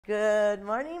Good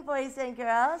morning, boys and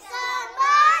girls. Good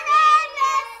morning,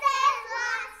 Mrs.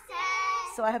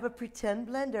 Watson. So I have a pretend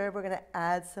blender. We're going to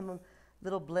add some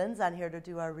little blends on here to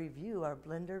do our review, our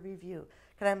blender review.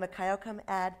 Can I have Mikhail come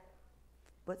add,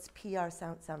 what's PR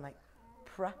sound like?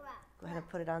 Pra. Go ahead and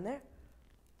put it on there.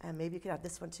 And maybe you can add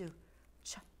this one too.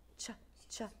 Cha, cha,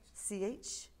 cha,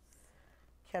 CH.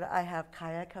 Can I have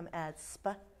Kaya come add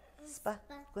spa, spa.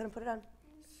 Go ahead and put it on.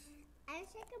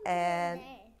 And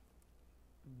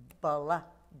blah,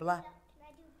 blah.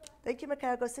 Thank you,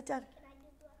 Mikhail. Go sit down.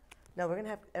 No, we're going to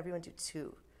have everyone do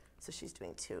two. So she's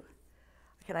doing two.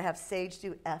 Can I have Sage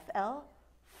do FL,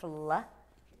 fla,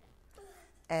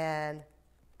 and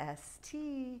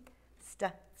ST,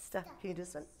 sta, sta. Can you do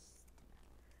this one?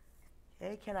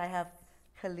 Okay, can I have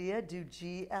Kalia do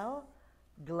GL,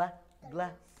 gla,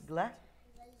 gla, gla?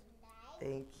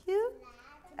 Thank you.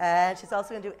 And she's also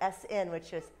going to do SN,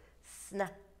 which is sna,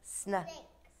 sna.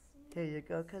 Here you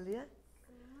go, Kalia.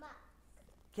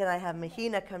 Can I have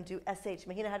Mahina come do SH?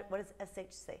 Mahina, what does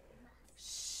SH say?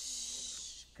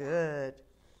 Shh. Good.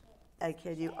 And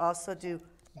can you also do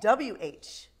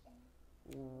WH?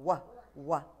 Wah,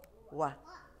 wah, wah.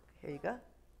 Here you go.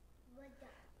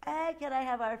 And can I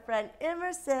have our friend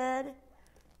Emerson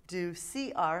do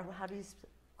CR? How do you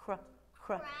cry?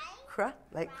 Cry,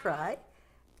 like cry.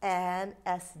 And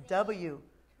SW.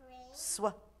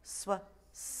 Swa, swa,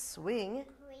 swing.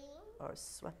 Or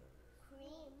swa.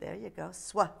 There you go.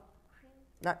 Swa.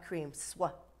 Not cream,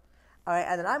 swa. All right,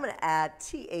 and then I'm going to add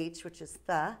TH, which is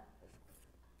the,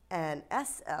 and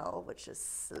SL, which is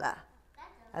sla.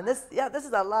 And this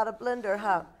is a lot of blender,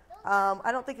 huh?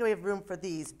 I don't think we have room for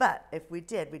these, but if we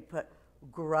did, we'd put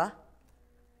gra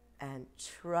and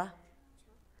tra.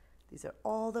 These are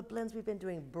all the blends we've been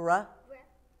doing. Bra,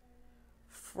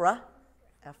 fra,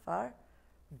 FR,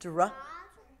 dra,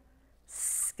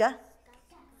 ska,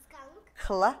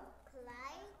 kla,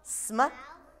 sma,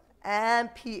 and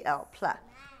PL, pla.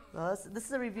 Well, this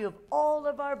is a review of all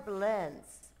of our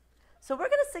blends. So we're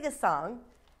going to sing a song,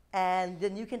 and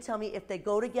then you can tell me if they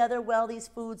go together well, these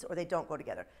foods, or they don't go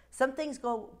together. Some things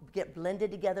get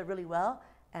blended together really well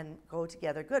and go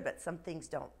together good, but some things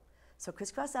don't. So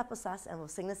crisscross applesauce, and we'll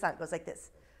sing the song. It goes like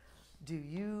this. Do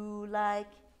you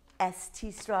like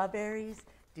ST strawberries?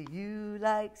 Do you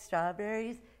like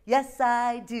strawberries? Yes,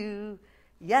 I do.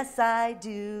 Yes, I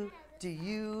do. Do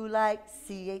you like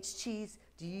CH cheese?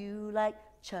 Do you like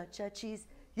cha-cha cheese?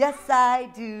 Yes, I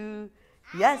do.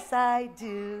 Yes, I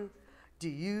do. Do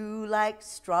you like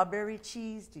strawberry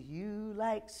cheese? Do you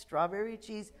like strawberry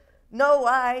cheese? No,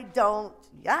 I don't.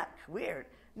 Yuck, weird.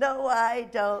 No, I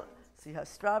don't. So you have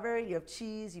strawberry, you have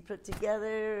cheese, you put it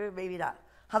together, maybe not.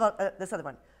 How about this other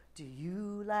one? Do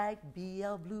you like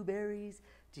BL blueberries?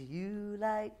 Do you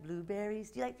like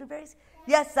blueberries? Do you like blueberries?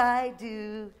 Yes, I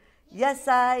do. Yes,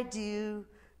 I do.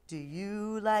 Do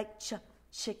you like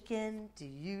chicken? Do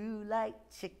you like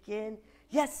chicken?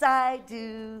 Yes, I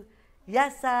do.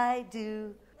 Yes, I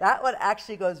do. That one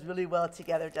actually goes really well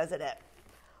together, doesn't it?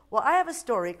 Well, I have a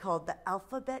story called The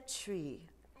Alphabet Tree.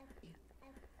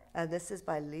 And this is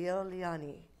by Leo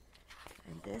Liani.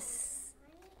 And this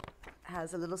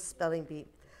has a little spelling bee.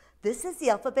 This is the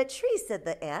alphabet tree, said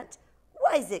the ant.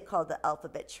 Why is it called the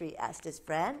alphabet tree? Asked his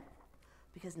friend.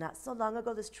 Because not so long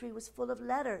ago, this tree was full of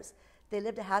letters. They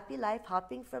lived a happy life,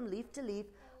 hopping from leaf to leaf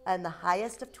on the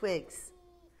highest of twigs.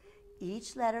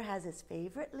 Each letter has its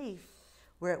favorite leaf,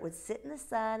 where it would sit in the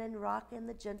sun and rock in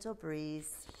the gentle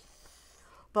breeze.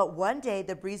 But one day,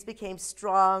 the breeze became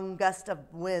strong gust of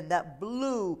wind that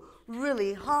blew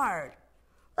really hard.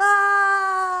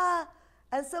 Ah!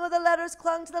 And some of the letters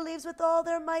clung to the leaves with all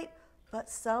their might, but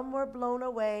some were blown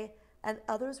away, and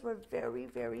others were very,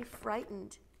 very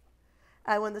frightened.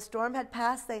 And when the storm had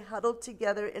passed, they huddled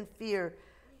together in fear,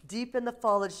 deep in the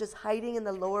foliage, just hiding in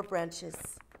the lower branches.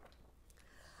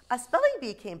 A spelling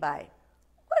bee came by.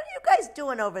 What are you guys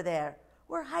doing over there?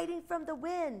 We're hiding from the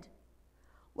wind.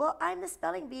 Well, I'm the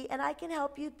spelling bee, and I can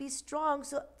help you be strong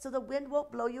so the wind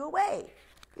won't blow you away.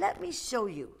 Let me show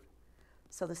you.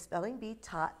 So the spelling bee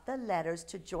taught the letters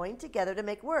to join together to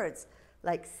make words,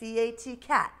 like C-A-T,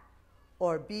 cat,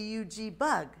 or B-U-G,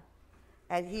 bug.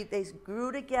 And they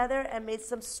grew together and made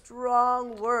some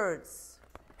strong words.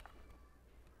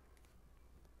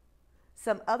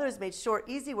 Some others made short,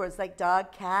 easy words like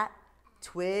dog, cat,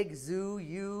 twig, zoo,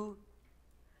 you.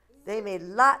 They made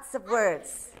lots of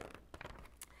words.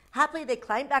 Happily, they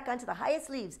climbed back onto the highest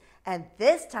leaves. And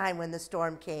this time when the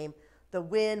storm came, the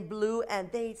wind blew and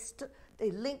they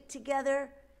linked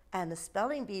together. And the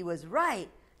spelling bee was right.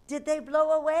 Did they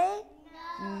blow away?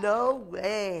 No. No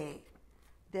way.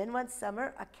 Then one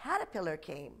summer, a caterpillar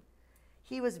came.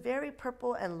 He was very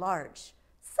purple and large.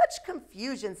 Such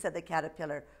confusion, said the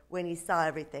caterpillar when he saw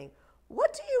everything.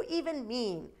 What do you even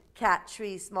mean? Cat,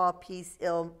 tree, small piece,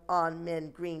 ill, on,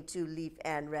 men, green, two, leaf,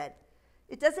 and red.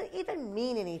 It doesn't even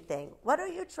mean anything. What are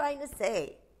you trying to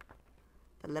say?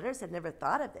 The letters had never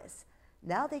thought of this.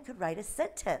 Now they could write a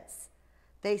sentence.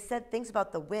 They said things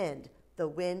about the wind. The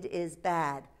wind is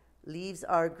bad. Leaves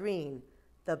are green.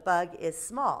 The bug is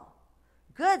small.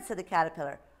 Good, said the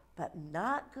caterpillar, but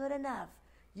not good enough.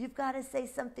 You've got to say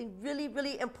something really,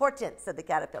 really important, said the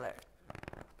caterpillar.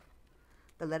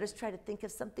 The letters tried to think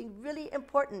of something really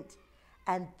important,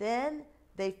 and then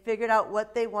they figured out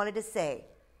what they wanted to say.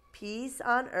 Peace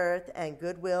on earth and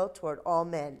goodwill toward all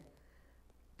men.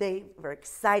 They were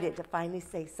excited to finally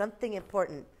say something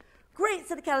important. Great,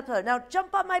 said the caterpillar. Now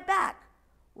jump on my back.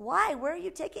 Why? Where are you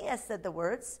taking us? Said the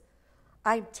words.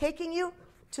 I'm taking you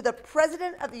to the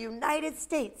President of the United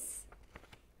States.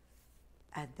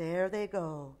 And there they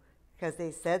go, because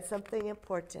they said something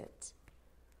important.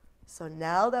 So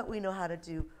now that we know how to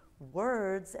do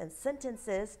words and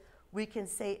sentences, we can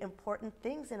say important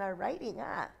things in our writing.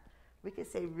 We can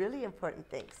say really important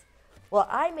things. Well,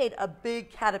 I made a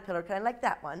big caterpillar, kind of like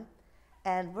that one.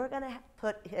 And we're going to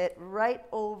put it right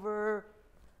over,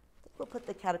 I think we'll put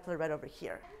the caterpillar right over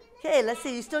here. Okay, let's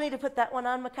see. You still need to put that one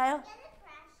on, Mikhail?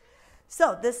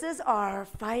 So this is our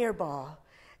fireball.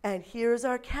 And here's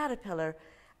our caterpillar.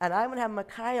 And I'm going to have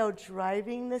Mikhail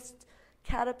driving this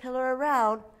caterpillar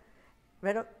around.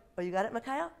 Right? Oh, you got it,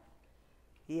 Mikhail?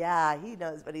 Yeah, he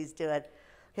knows what he's doing.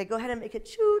 Okay, go ahead and make it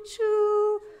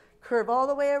choo-choo. Curve all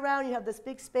the way around. You have this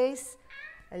big space.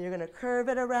 And you're going to curve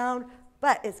it around.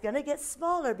 But it's going to get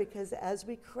smaller because as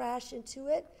we crash into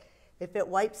it, if it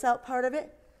wipes out part of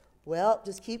it, well,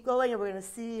 just keep going and we're going to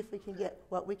see if we can get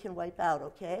what we can wipe out,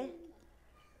 okay?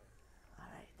 All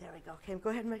right, there we go. Okay, go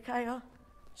ahead, Mikhail.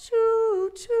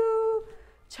 Choo, choo.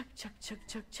 Chuck, chuck, chuck,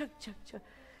 chuck, chuck, chuck, chuck.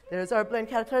 There's our blend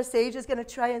caterpillar. Sage is going to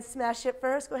try and smash it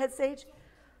first. Go ahead, Sage.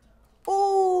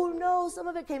 Oh, no, some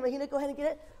of it came. Mahina, go ahead and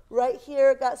get it. Right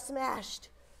here, it got smashed.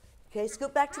 Okay,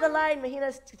 scoot back to the line,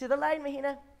 Mahina. To the line,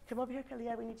 Mahina. Come over here,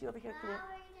 Kalia. We need you over here, Kalia.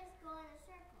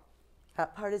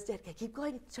 That part is dead. Okay, keep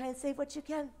going. Try and save what you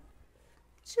can.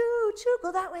 Choo, choo.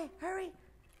 Go that way. Hurry.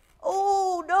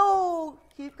 Oh, no.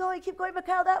 Keep going,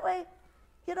 Mikhail, that way.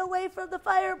 Get away from the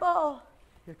fireball.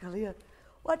 Here, Kalia.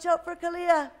 Watch out for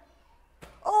Kalia.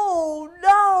 Oh,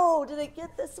 no. Did it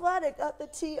get this one? It got the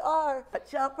TR.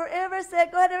 Watch out for Emerson.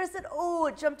 Go ahead, Emerson. Oh,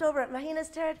 it jumped over it. Mahina's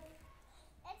turn.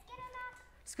 It's good enough.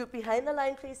 Scoot behind the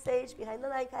line, please, Sage. Behind the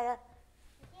line, Kaya.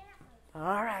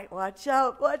 All right, watch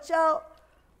out, watch out.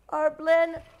 Our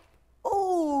blend.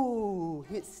 Oh,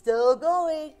 it's still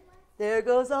going. There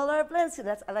goes all our blends.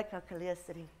 So I like how Kalia's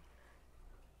sitting.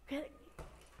 Okay.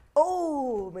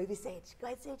 Oh, maybe Sage. Go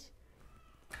ahead, Sage.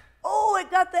 Oh,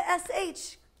 it got the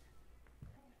SH.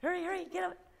 Hurry, hurry, get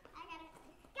up. I got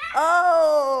it.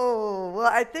 Oh, well,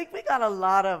 I think we got a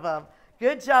lot of them.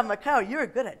 Good job, Macau. You were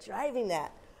good at driving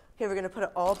that. Okay, we're going to put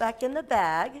it all back in the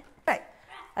bag. All right.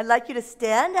 I'd like you to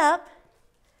stand up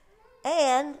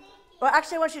and, well,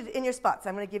 actually, I want you to, in your spots.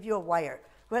 I'm going to give you a wire.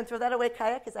 Go ahead and throw that away,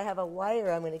 Kaya, because I have a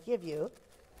wire I'm going to give you.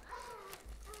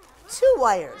 2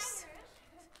 wires.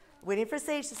 Waiting for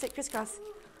Sage to sit crisscross.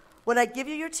 When I give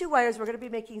you your 2 wires, we're going to be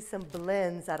making some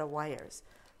blends out of wires.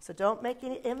 So don't make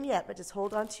them yet, but just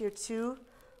hold on to your 2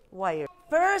 wires.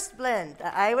 First blend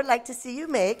that I would like to see you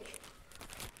make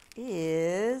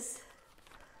is,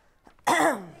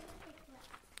 we're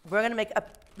going to make a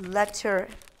letter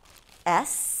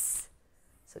S.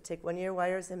 So take one of your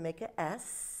wires and make an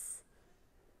S.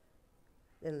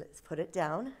 Then let's put it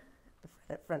down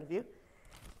in front of you.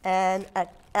 And an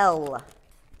L.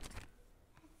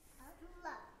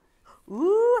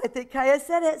 Ooh, I think Kaya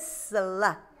said it.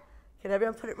 Sla. Can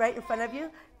everyone put it right in front of you?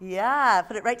 Yeah,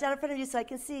 put it right down in front of you so I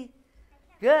can see.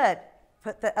 Good.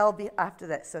 Put the L after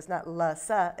that, so it's not la,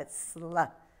 sa, it's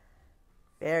sla.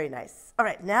 Very nice. All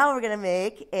right, now we're going to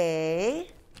make a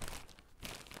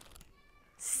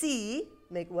C.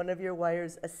 Make one of your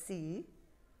wires a C.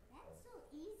 That's so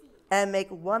easy. And make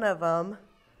one of them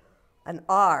an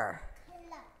R.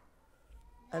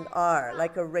 An R,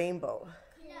 like a rainbow.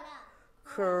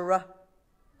 Cr.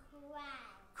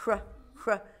 Cr.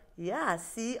 Cr. Yeah,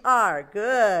 C-R.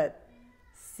 Good.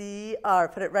 C-R.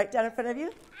 Put it right down in front of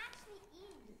you.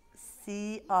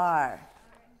 C-R.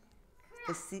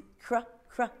 The C. Cr.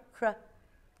 Cr. Cr.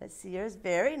 Let's see yours.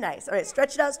 Very nice. All right,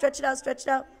 stretch it out, stretch it out, stretch it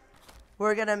out.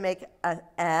 We're going to make an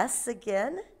S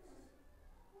again.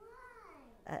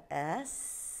 A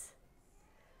S.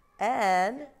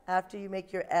 And after you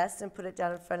make your S and put it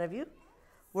down in front of you,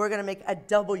 we're going to make a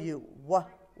W. W,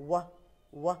 W,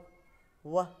 W,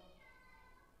 W.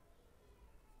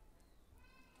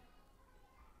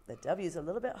 The W is a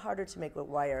little bit harder to make with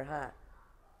wire, huh?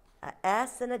 A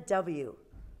S and a W.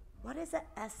 What does a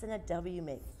S and a W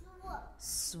make?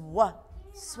 Swa.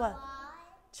 Swa.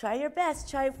 Try your best.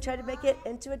 Try to make it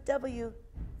into a W.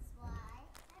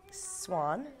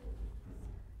 Swan.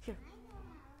 Here.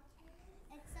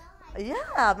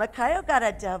 Yeah, Makayo got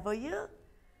a W.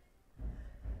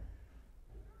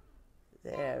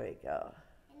 There we go.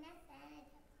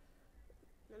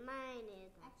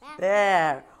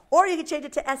 There. Or you can change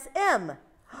it to SM.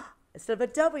 Instead of a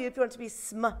W, if you want it to be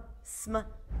sm,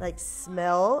 like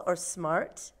smell or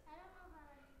smart.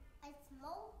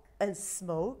 And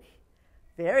smoke.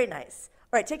 Very nice.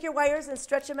 All right, take your wires and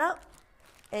stretch them out.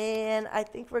 And I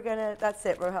think we're going to, that's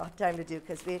it. We'll have time to do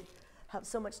because we have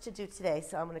so much to do today.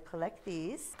 So I'm going to collect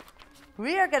these.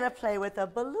 We are going to play with a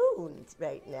balloon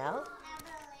right now.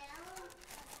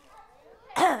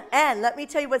 And let me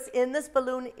tell you what's in this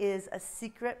balloon is a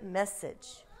secret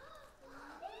message.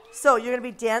 So you're going to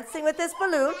be dancing with this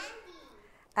balloon.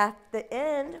 At the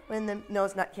end, no,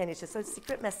 it's not candy, it's just a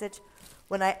secret message.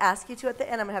 When I ask you to at the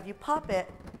end, I'm going to have you pop it,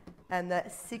 and the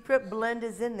secret blend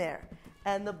is in there.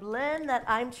 And the blend that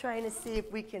I'm trying to see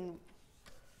if we can,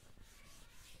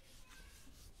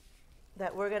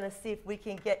 that we're going to see if we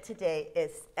can get today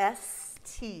is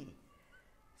ST.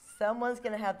 Someone's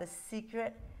going to have the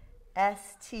secret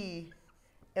ST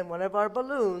in one of our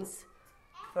balloons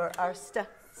for our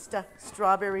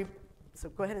strawberry. So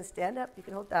go ahead and stand up. You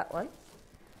can hold that one.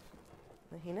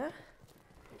 Mahina,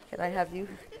 can I have you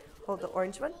hold the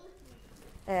orange one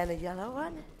and a yellow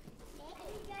one?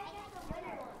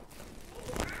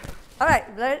 All right,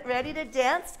 ready to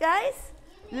dance, guys?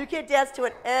 You can dance to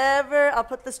whatever. I'll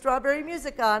put the strawberry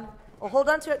music on. Well, hold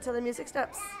on to it till the music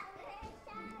stops.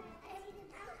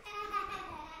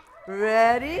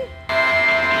 Ready?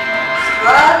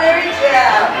 Strawberry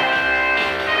jam.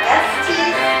 ST.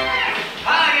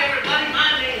 Hi everybody,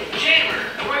 my name is Chandler,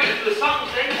 and we're going to do a song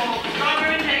today called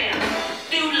Strawberry Jam.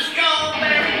 Do the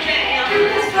strawberry jam. Do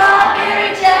the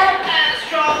strawberry jam. Add a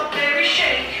strawberry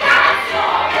shake.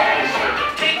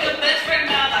 Take the best friend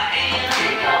by the hand.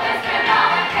 Do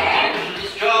the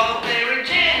strawberry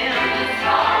jam. Choose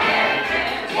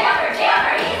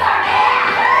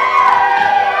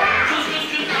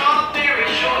strawberry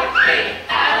shortcake.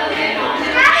 Add a little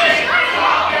milkshake.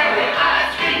 Strawberry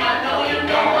ice cream. I know you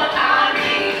know what I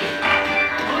mean.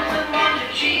 Put some on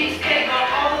your cheesecake or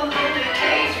all of the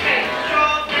taste great.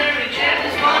 Strawberry jam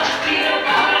is much peanut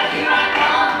butter. Here I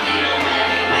come, eat 'em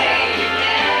any way you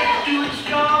can. Do the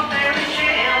strawberry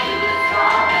jam.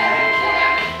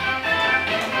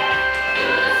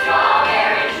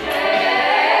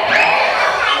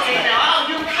 Okay, now all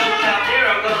you kids out there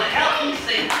are gonna help me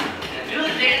sing. And do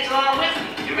the dance along with me.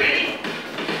 You ready?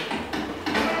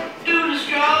 Do the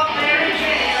strawberry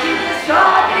jam.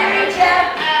 Strawberry jam.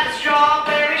 Add a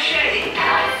strawberry shake.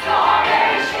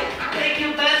 Take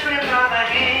your best friend by the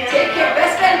hand. Take your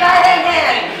best friend by the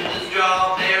hand. Do the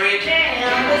strawberry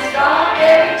jam. The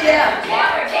strawberry jam.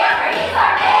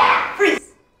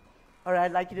 Freeze. All right,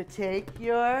 I'd like you to take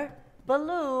your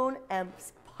balloon and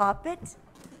pop it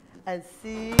and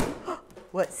see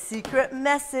what secret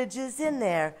message is in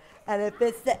there. And if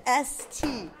it's the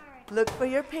ST, look for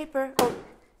your paper. Oh.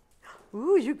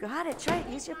 Ooh, you got it. Try it.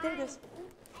 Use your fingers.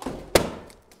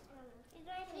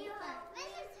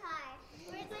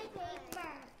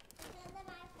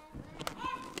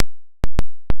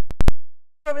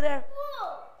 Over there.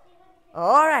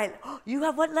 All right. You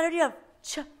have, what letter do you have?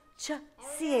 Ch,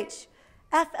 CH,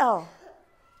 FL.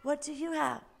 What do you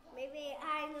have? Maybe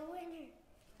I'm the winner.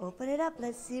 Open it up.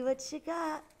 Let's see what you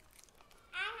got.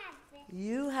 I have this.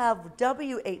 You have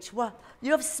WH. What?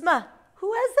 You have SMA.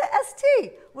 Who has the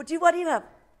ST? What do you have?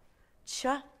 Ch.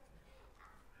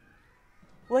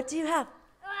 What do you have?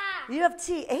 You have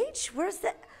TH? Where's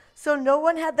the? So no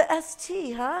one had the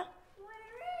ST, huh?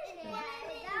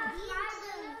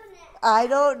 I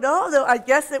don't know, though. I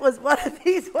guess it was one of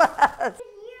these ones.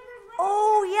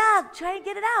 Oh, yeah. Try and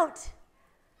get it out.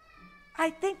 I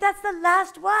think that's the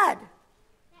last one.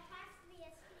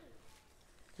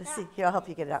 Let's see. Here, I'll help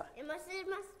you get it out. It must.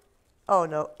 Oh,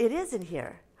 no. It is in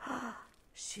here.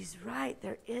 She's right.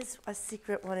 There is a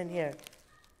secret one in here.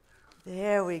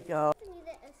 There we go.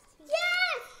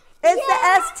 Yes! It's the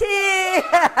ST.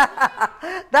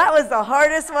 That was the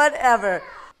hardest one ever.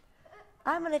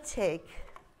 I'm going to take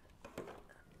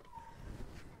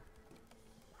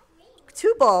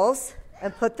 2 balls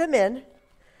and put them in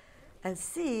and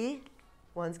see.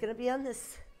 One's going to be on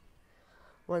this.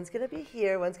 One's going to be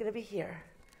here. One's going to be here.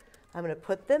 I'm going to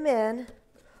put them in,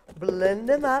 blend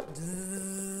them up.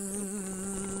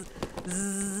 Zzz,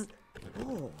 zzz.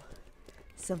 Oh,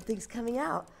 something's coming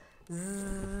out.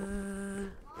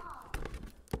 Zzz.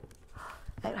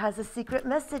 It has a secret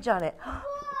message on it.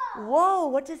 Whoa,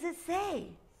 what does it say?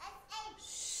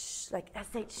 Shh, like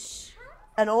SH.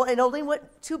 And only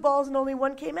what, 2 balls and only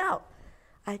 1 came out.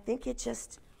 I think it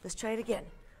just, let's try it again.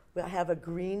 I have a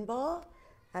green ball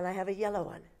and I have a yellow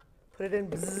one. Put it in,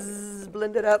 bzzz,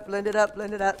 blend it up, blend it up,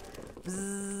 blend it up.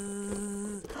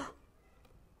 Bzzz.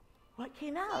 What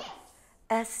came out?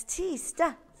 ST,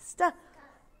 sta.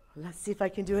 Let's see if I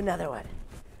can do another one.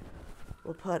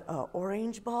 We'll put an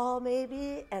orange ball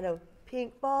maybe and a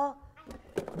pink ball.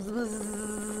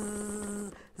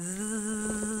 Bzzz,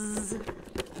 zzz,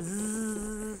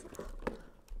 zzz.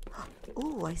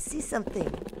 Ooh, I see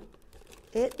something.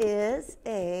 It is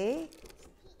a,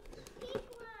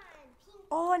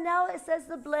 oh, now it says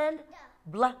the blend,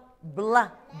 blah,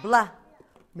 blah, blah.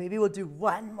 Maybe we'll do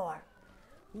one more.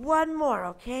 One more,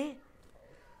 okay?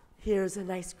 Here's a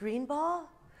nice green ball,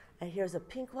 and here's a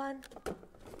pink one.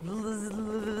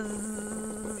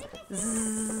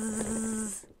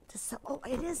 Oh,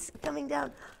 it is coming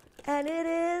down. And it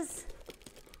is,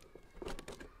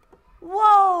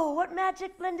 whoa, what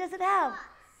magic blend does it have?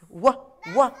 Wah.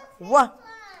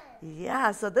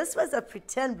 Yeah, so this was a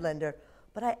pretend blender,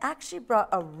 but I actually brought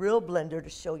a real blender to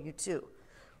show you too.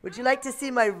 Would you like to see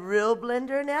my real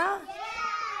blender now?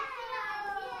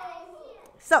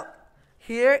 So,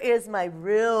 here is my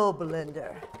real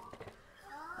blender.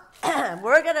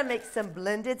 We're gonna make some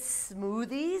blended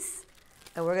smoothies,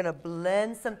 and we're gonna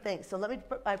blend some things. So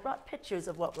I brought pictures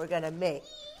of what we're gonna make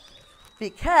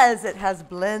because it has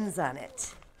blends on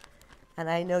it. And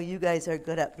I know you guys are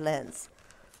good at blends.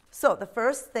 So the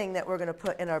first thing that we're gonna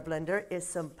put in our blender is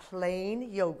some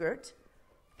plain yogurt.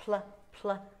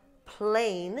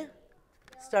 Plain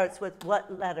starts with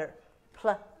what letter?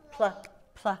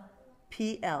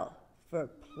 P-L for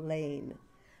plain.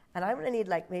 And I'm gonna need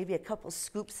like maybe a couple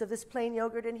scoops of this plain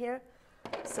yogurt in here.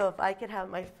 So if I could have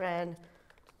my friend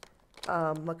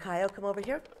Makayo come over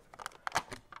here.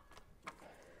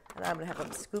 And I'm gonna have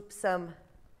him scoop some.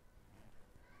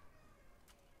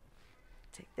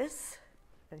 Take this,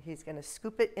 and he's gonna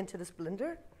scoop it into this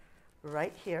blender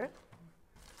right here.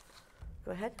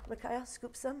 Go ahead, Makayo,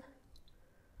 scoop some.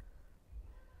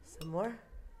 Some more.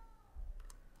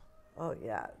 Oh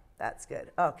yeah, that's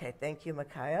good. Okay, thank you,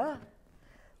 Makayo.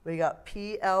 We got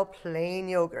PL plain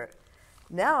yogurt.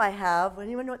 Now I have,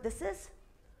 anyone know what this is?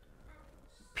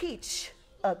 Peach,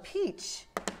 a peach.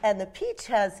 And the peach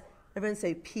has, everyone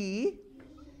say P-E-A-C-H.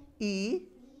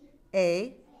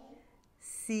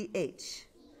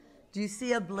 Do you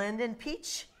see a blend in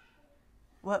peach?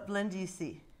 What blend do you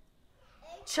see?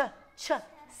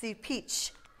 See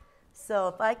peach. So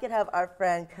if I could have our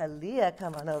friend Kalia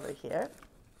come on over here.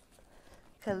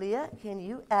 Kalia, can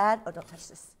you add, oh, don't touch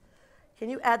this. Can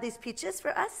you add these peaches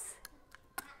for us?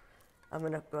 I'm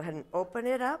gonna go ahead and open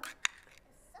it up.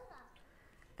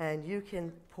 And you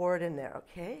can pour it in there,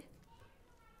 okay?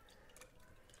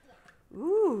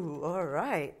 Ooh, all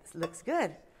right, looks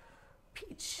good.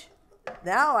 Peach.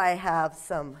 Now I have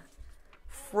some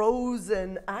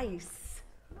frozen ice.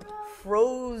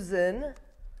 Frozen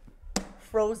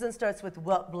starts with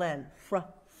what blend?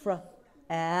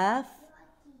 F-R,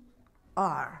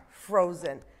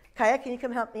 frozen. Kaya, can you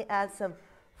come help me add some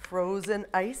frozen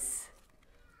ice?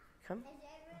 Come. Is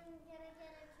everyone gonna get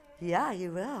a turn? Yeah,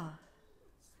 you will.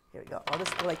 Here we go. I'll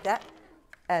just go like that.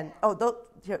 And, oh,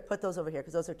 here, put those over here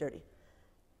because those are dirty.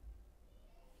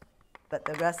 But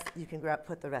the rest, you can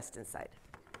put the rest inside.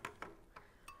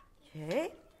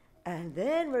 Okay. And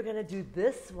then we're going to do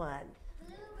this one.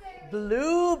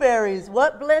 Blueberries.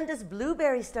 What blend does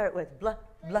blueberry start with?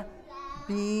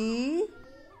 B-L.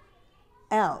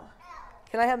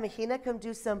 Can I have Mahina come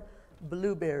do some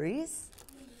blueberries?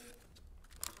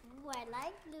 Ooh, I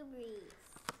like blueberries.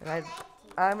 And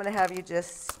I'm going to have you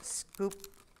just scoop.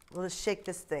 We'll just shake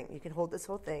this thing. You can hold this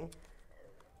whole thing.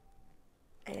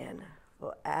 And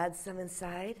we'll add some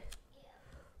inside.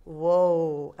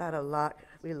 Whoa, add a lot.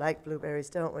 We like blueberries,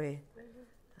 don't we?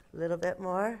 A little bit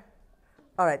more.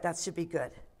 All right, that should be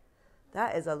good.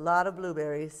 That is a lot of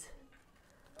blueberries.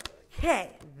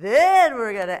 Okay, then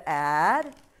we're going to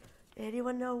add,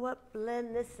 anyone know what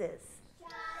blend this is?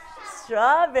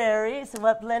 Strawberry. So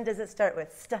what blend does it start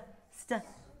with?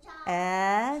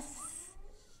 S-T.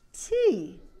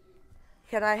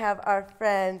 Can I have our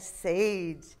friend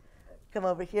Sage come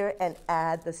over here and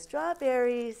add the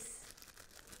strawberries?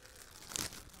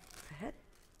 Go ahead.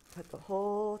 Put the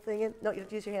whole thing in. No, you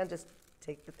don't use your hand. Just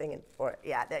take the thing and pour it.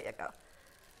 Yeah, there you go.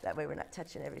 That way we're not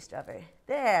touching every strawberry.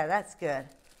 There, that's good.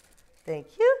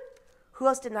 Thank you. Who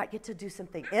else did not get to do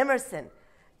something? Emerson.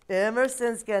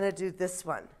 Emerson's going to do this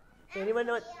one. Anyone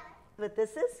know what what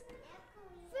this is?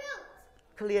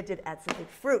 Fruit. Kalia did add something.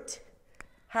 Fruit.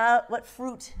 What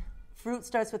fruit? Fruit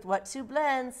starts with what two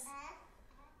blends?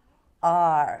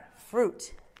 R.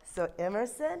 Fruit. So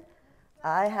Emerson,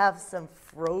 I have some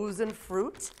frozen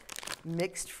fruit,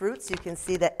 mixed fruit, so you can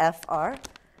see the FR.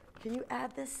 Can you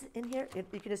add this in here?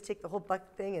 You can just take the whole bucket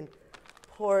thing and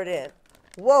pour it in.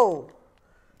 Whoa.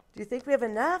 Do you think we have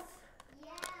enough?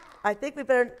 Yeah. I think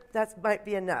that might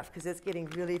be enough because it's getting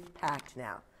really packed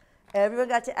now. Everyone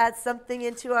got to add something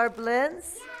into our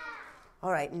blends? Yeah.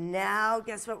 All right, now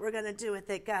guess what we're going to do with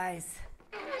it, guys?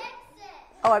 Mix it.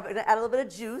 Oh, I'm going to add a little bit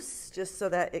of juice just so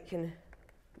that it can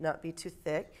not be too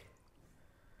thick.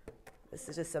 This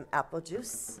is just some apple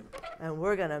juice, and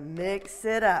we're going to mix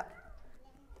it up.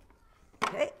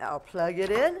 Okay, I'll plug it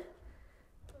in.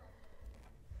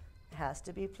 It has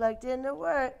to be plugged in to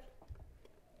work.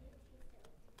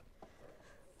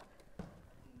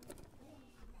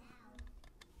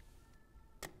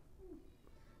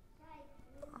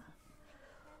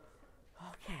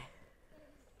 Okay.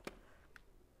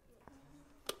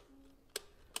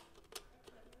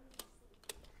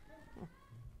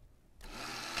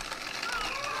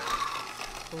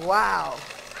 Wow.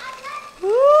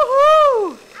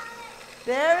 Woohoo!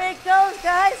 There it goes,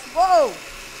 guys. Whoa.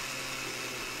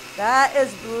 That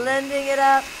is blending it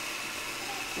up.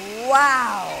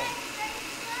 Wow.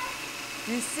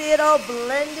 You see it all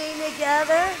blending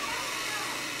together?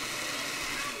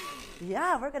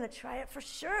 Yeah, we're going to try it for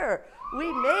sure.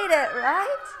 We made it,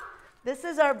 right? This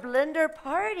is our blender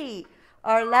party,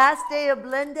 our last day of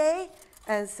blend day.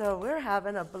 And so we're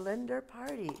having a blender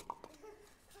party.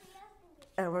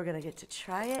 And we're going to get to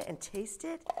try it and taste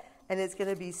it. And it's going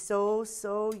to be so,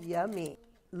 so yummy.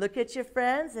 Look at your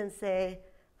friends and say,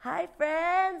 hi,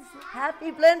 friends.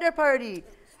 Happy blender party.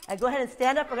 And go ahead and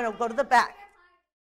stand up. We're going to go to the back.